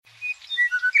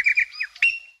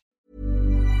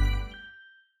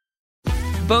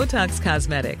Botox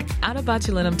Cosmetic, out of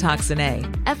botulinum toxin A,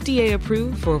 FDA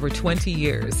approved for over 20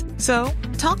 years. So,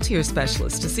 talk to your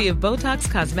specialist to see if Botox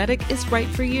Cosmetic is right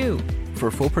for you. For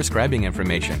full prescribing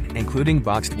information, including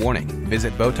boxed warning,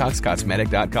 visit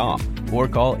BotoxCosmetic.com or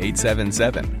call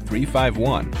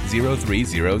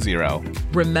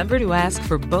 877-351-0300. Remember to ask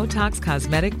for Botox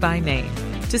Cosmetic by name.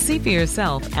 To see for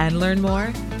yourself and learn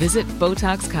more, visit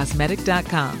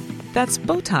BotoxCosmetic.com. That's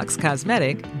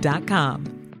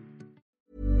BotoxCosmetic.com.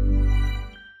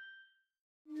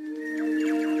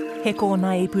 He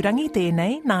kōna ipurangi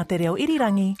tēnei nā te reo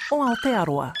irirangi o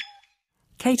Aotearoa.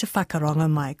 Kei te whakaronga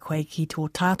mai koe ki tō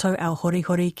tātou ao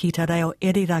horihori ki te reo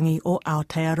irirangi o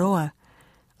Aotearoa.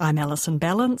 I'm Alison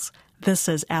Balance, this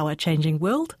is Our Changing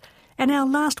World, and our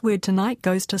last word tonight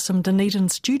goes to some Dunedin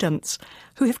students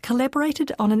who have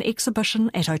collaborated on an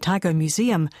exhibition at Otago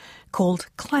Museum called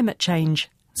Climate Change,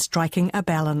 Striking a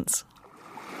Balance.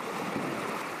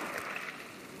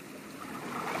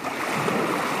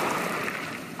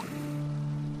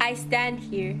 I stand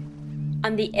here,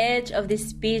 on the edge of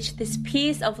this beach, this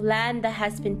piece of land that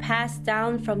has been passed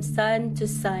down from sun to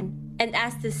sun. And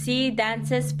as the sea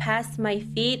dances past my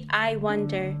feet, I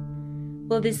wonder,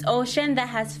 will this ocean that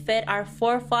has fed our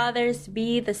forefathers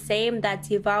be the same that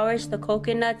devours the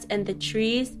coconuts and the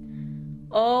trees?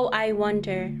 Oh, I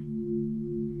wonder.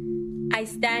 I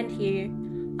stand here,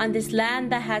 on this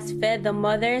land that has fed the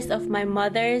mothers of my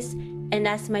mothers, and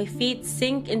as my feet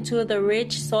sink into the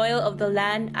rich soil of the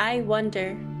land, I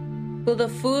wonder, will the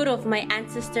food of my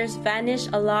ancestors vanish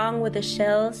along with the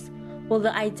shells? Will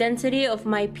the identity of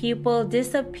my people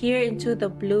disappear into the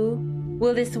blue?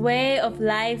 Will this way of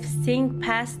life sink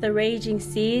past the raging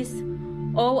seas?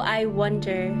 Oh, I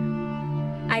wonder.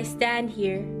 I stand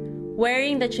here,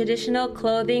 wearing the traditional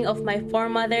clothing of my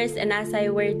foremothers, and as I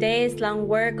wear days-long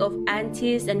work of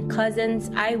aunties and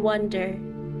cousins, I wonder,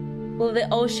 will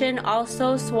the ocean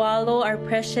also swallow our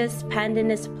precious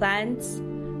pandanus plants?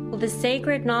 Will the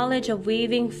sacred knowledge of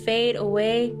weaving fade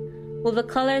away? Will the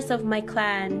colors of my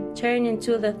clan turn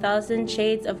into the thousand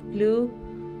shades of blue?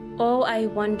 Oh, I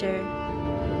wonder.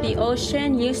 The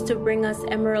ocean used to bring us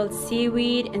emerald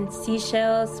seaweed and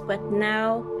seashells, but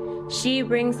now she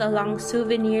brings along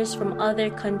souvenirs from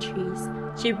other countries.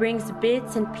 She brings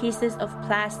bits and pieces of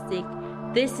plastic.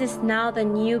 This is now the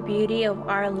new beauty of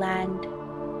our land.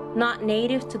 Not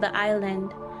native to the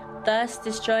island, thus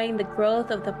destroying the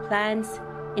growth of the plants,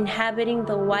 inhabiting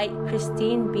the white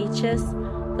pristine beaches,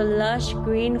 the lush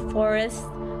green forests,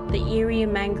 the eerie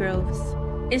mangroves.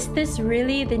 Is this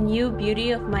really the new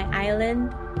beauty of my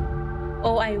island?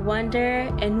 Oh, I wonder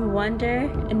and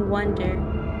wonder and wonder.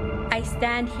 I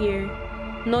stand here,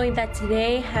 knowing that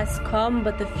today has come,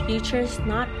 but the future's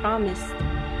not promised.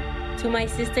 To my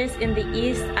sisters in the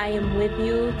east, I am with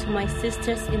you. To my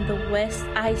sisters in the west,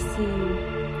 I see you.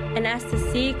 And as the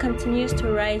sea continues to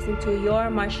rise into your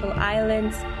Marshall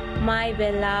Islands, my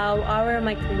Belau, our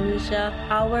Micronesia,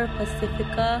 our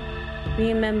Pacifica,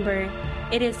 remember,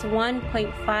 it is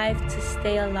 1.5 to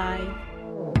stay alive.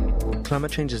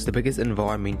 Climate change is the biggest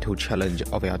environmental challenge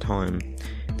of our time.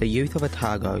 The youth of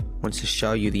Otago wants to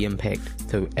show you the impact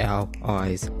through our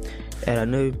eyes. At our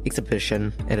new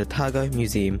exhibition at Otago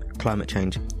Museum, Climate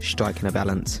Change, Striking a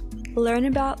Balance. Learn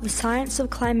about the science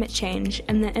of climate change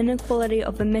and the inequality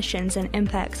of emissions and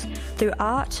impacts through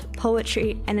art,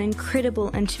 poetry, and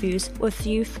incredible interviews with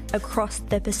youth across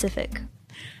the Pacific.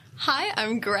 Hi,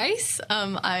 I'm Grace.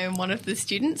 I am one of the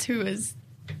students who has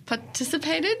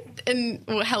participated in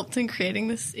or helped in creating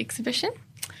this exhibition.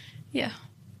 Yeah.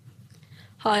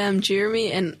 Hi, I'm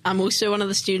Jeremy, and I'm also one of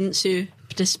the students who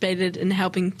participated in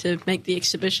helping to make the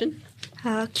exhibition.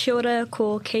 Kia ora,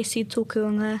 ko Casey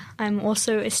Tokuunga. I'm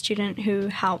also a student who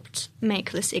helped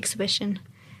make this exhibition.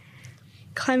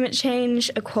 Climate change,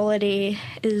 equality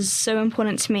is so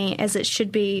important to me, as it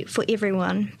should be for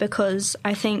everyone, because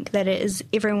I think that it is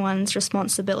everyone's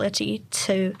responsibility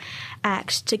to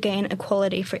act to gain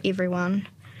equality for everyone,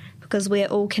 because we're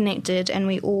all connected and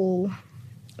we all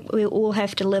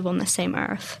have to live on the same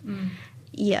earth.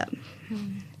 Yeah.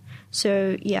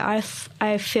 So, yeah,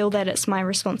 I feel that it's my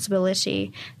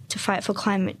responsibility to fight for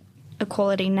climate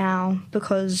equality now,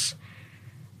 because,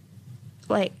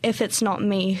 like, if it's not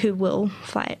me, who will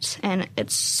fight? And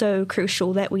it's so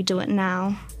crucial that we do it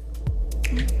now.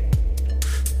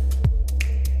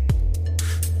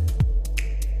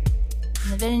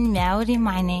 Living in Maori,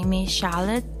 my name is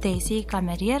Charlotte Daisy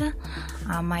Camerera.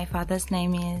 My father's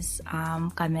name is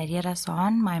Camerera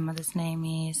Son. My mother's name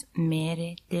is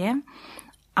Mere Te.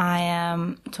 I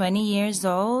am 20 years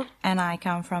old and I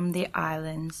come from the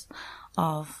islands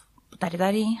of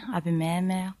taritari,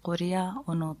 abimeme, korea,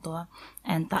 onotoa,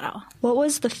 and tarawa. What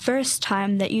was the first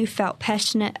time that you felt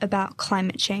passionate about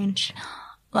climate change?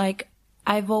 Like,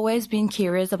 I've always been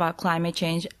curious about climate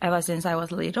change ever since I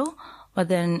was little, but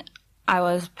then I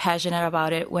was passionate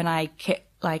about it when I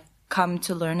come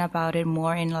to learn about it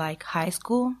more in like high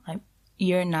school, like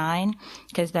year 9,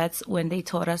 because that's when they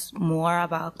taught us more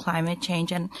about climate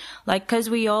change. And like, because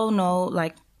we all know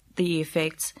like the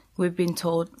effects we've been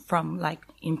told from like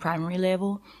in primary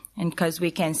level, and because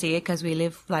we can see it because we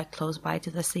live like close by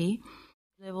to the sea.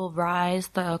 Level rise,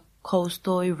 the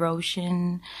coastal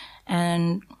erosion,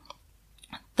 and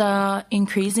the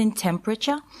increase in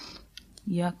temperature,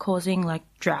 causing like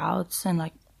droughts and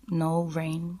like no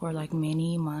rain for like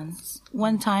many months.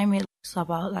 One time it was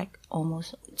about like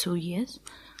almost 2 years.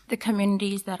 The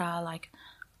communities that are like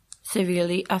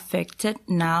severely affected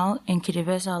now in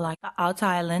Kiribati are like the outer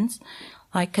islands,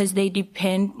 like because they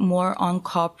depend more on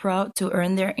corporate to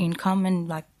earn their income and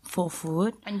like for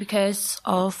food. And because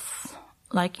of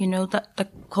like, the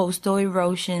coastal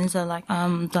erosions are like,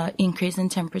 the increase in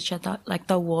temperature, like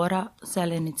the water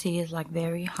salinity is like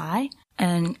very high,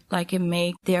 and like it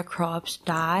make their crops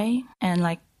die, and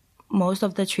like most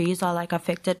of the trees are like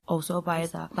affected also by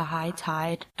the high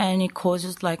tide, and it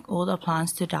causes like all the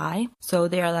plants to die. So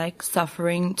they're like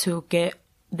suffering to get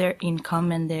their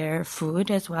income and their food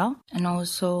as well. And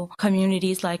also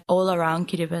communities like all around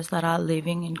Kiribati that are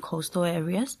living in coastal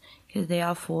areas, because they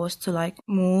are forced to like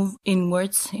move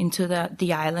inwards into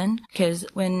the island, because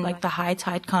when like the high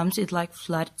tide comes, it like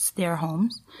floods their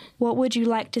homes. What would you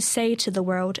like to say to the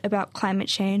world about climate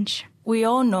change? We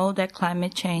all know that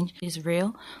climate change is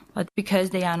real, but because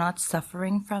they are not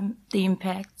suffering from the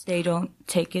impacts, they don't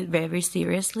take it very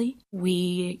seriously.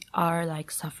 We are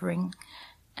like suffering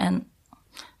and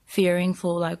fearing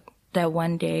for like that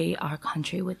one day our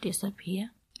country would disappear.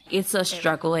 It's a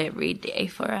struggle every day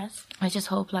for us. I just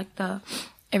hope like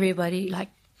everybody like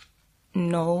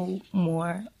know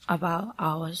more about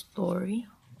our story.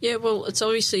 Yeah, well, it's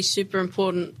obviously super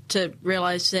important to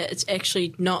realise that it's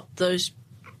actually not those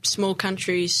small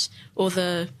countries or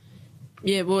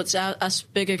it's us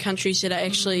bigger countries that are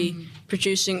actually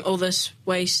producing all this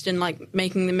waste and like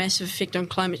making the massive effect on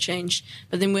climate change.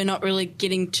 But then we're not really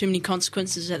getting too many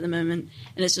consequences at the moment,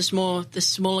 and it's just more the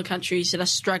smaller countries that are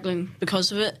struggling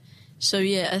because of it. So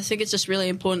yeah, I think it's just really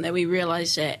important that we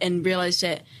realise that, and realise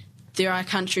that there are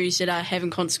countries that are having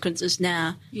consequences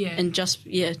now. Yeah. And just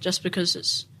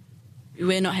because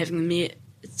we're not having them yet,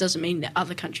 it doesn't mean that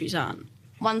other countries aren't.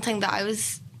 One thing that I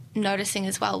was noticing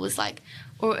as well was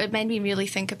it made me really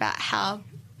think about how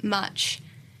much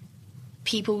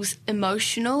people's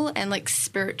emotional and like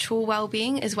spiritual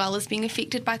well-being as well as being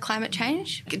affected by climate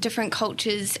change, different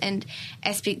cultures and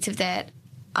aspects of that.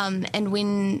 And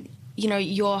when,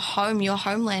 your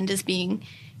homeland is being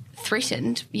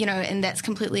threatened, and that's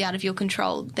completely out of your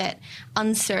control, that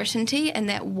uncertainty and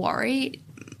that worry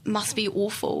must be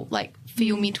awful, like for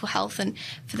your mental health and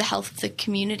for the health of the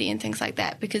community and things like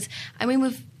that. Because,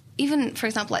 we've even, for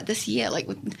example, like this year, like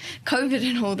with COVID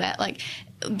and all that, like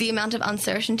the amount of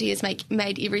uncertainty has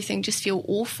made everything just feel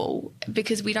awful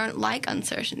because we don't like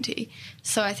uncertainty.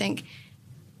 So I think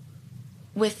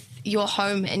with your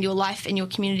home and your life and your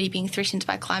community being threatened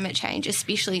by climate change,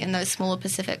 especially in those smaller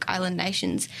Pacific Island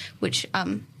nations, which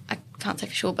I can't say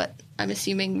for sure, but I'm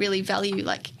assuming really value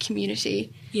like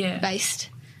community-based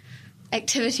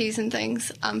activities and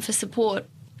things for support,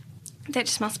 that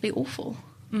just must be awful.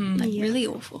 Really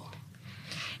awful.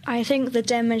 I think the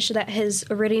damage that has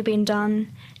already been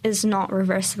done is not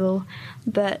reversible,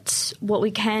 but what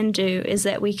we can do is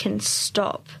that we can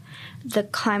stop the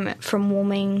climate from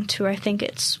warming to, I think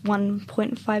it's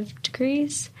 1.5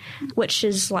 degrees, which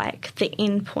is like the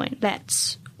end point.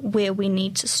 That's where we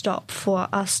need to stop for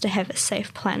us to have a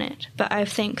safe planet. But I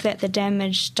think that the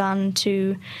damage done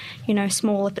to,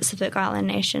 smaller Pacific Island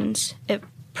nations, it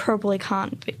probably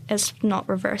can't be, it's not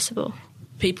reversible.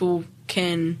 People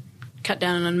can cut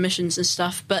down on emissions and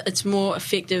stuff, but it's more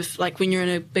effective like when you're in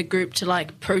a big group to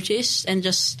like protest and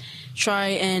just try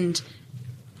and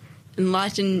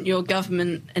enlighten your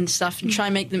government and stuff and try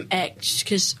and make them act,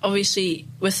 because obviously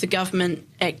with the government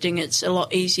acting it's a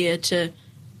lot easier to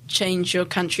change your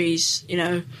country's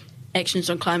actions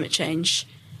on climate change.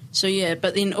 So yeah,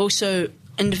 but then also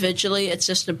individually it's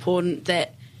just important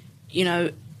that you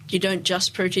don't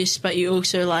just protest, but you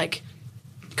also like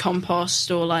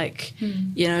compost or like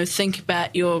think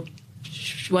about your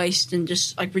waste and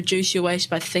just like reduce your waste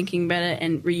by thinking about it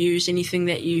and reuse anything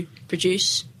that you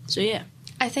produce. So yeah,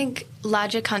 I think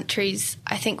larger countries,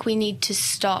 I think we need to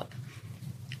stop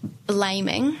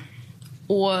blaming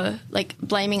or like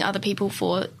blaming other people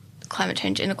for climate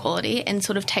change inequality and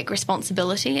sort of take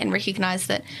responsibility and recognise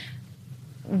that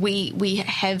we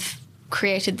have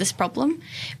created this problem.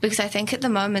 Because I think at the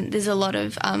moment there's a lot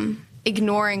of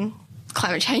ignoring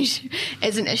climate change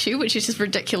as an issue, which is just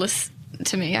ridiculous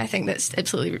to me. I think that's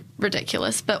absolutely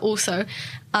ridiculous. But also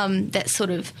that sort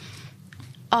of,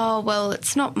 oh, well,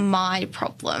 it's not my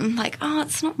problem. Like, oh,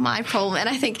 it's not my problem. And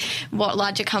I think what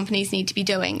larger companies need to be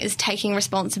doing is taking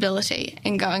responsibility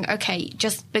and going, okay,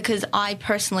 just because I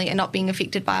personally am not being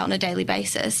affected by it on a daily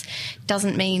basis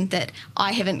doesn't mean that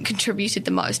I haven't contributed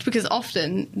the most, because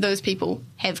often those people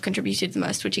have contributed the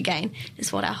most, which again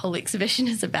is what our whole exhibition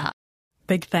is about.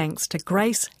 Big thanks to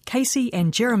Grace, Casey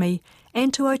and Jeremy,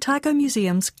 and to Otago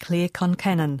Museum's Claire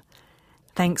Concannon.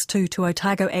 Thanks too to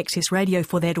Otago Access Radio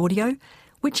for that audio,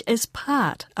 which is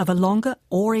part of a longer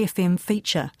OAR FM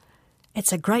feature.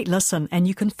 It's a great listen, and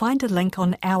you can find a link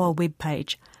on our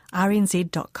webpage,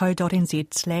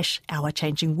 rnz.co.nz/Our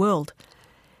Changing World.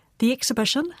 The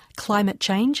exhibition, Climate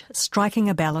Change, Striking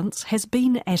a Balance, has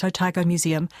been at Otago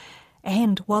Museum,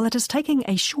 and while it is taking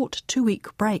a short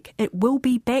 2-week break, it will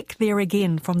be back there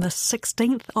again from the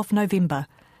 16th of November.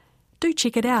 Do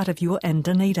check it out if you're in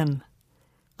Dunedin.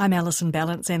 I'm Alison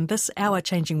Ballance, and this Our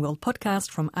Changing World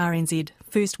podcast from RNZ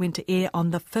first went to air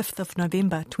on the 5th of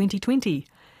November 2020.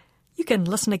 You can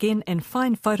listen again and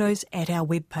find photos at our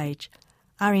webpage,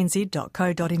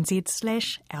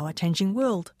 rnz.co.nz/Our Changing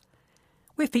World.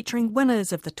 We're featuring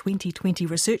winners of the 2020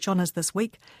 Research Honours this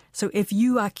week, so if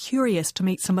you are curious to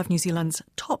meet some of New Zealand's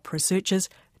top researchers,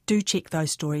 do check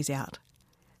those stories out.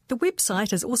 The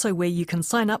website is also where you can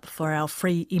sign up for our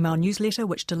free email newsletter,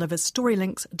 which delivers story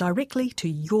links directly to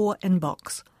your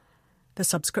inbox. The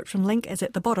subscription link is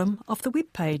at the bottom of the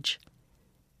webpage.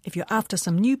 If you're after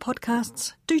some new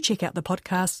podcasts, do check out the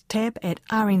podcasts tab at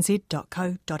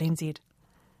rnz.co.nz.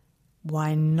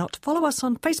 Why not follow us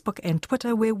on Facebook and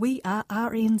Twitter, where we are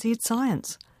RNZ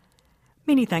Science?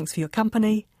 Many thanks for your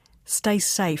company. Stay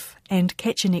safe and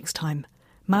catch you next time.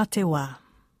 Mā te wā.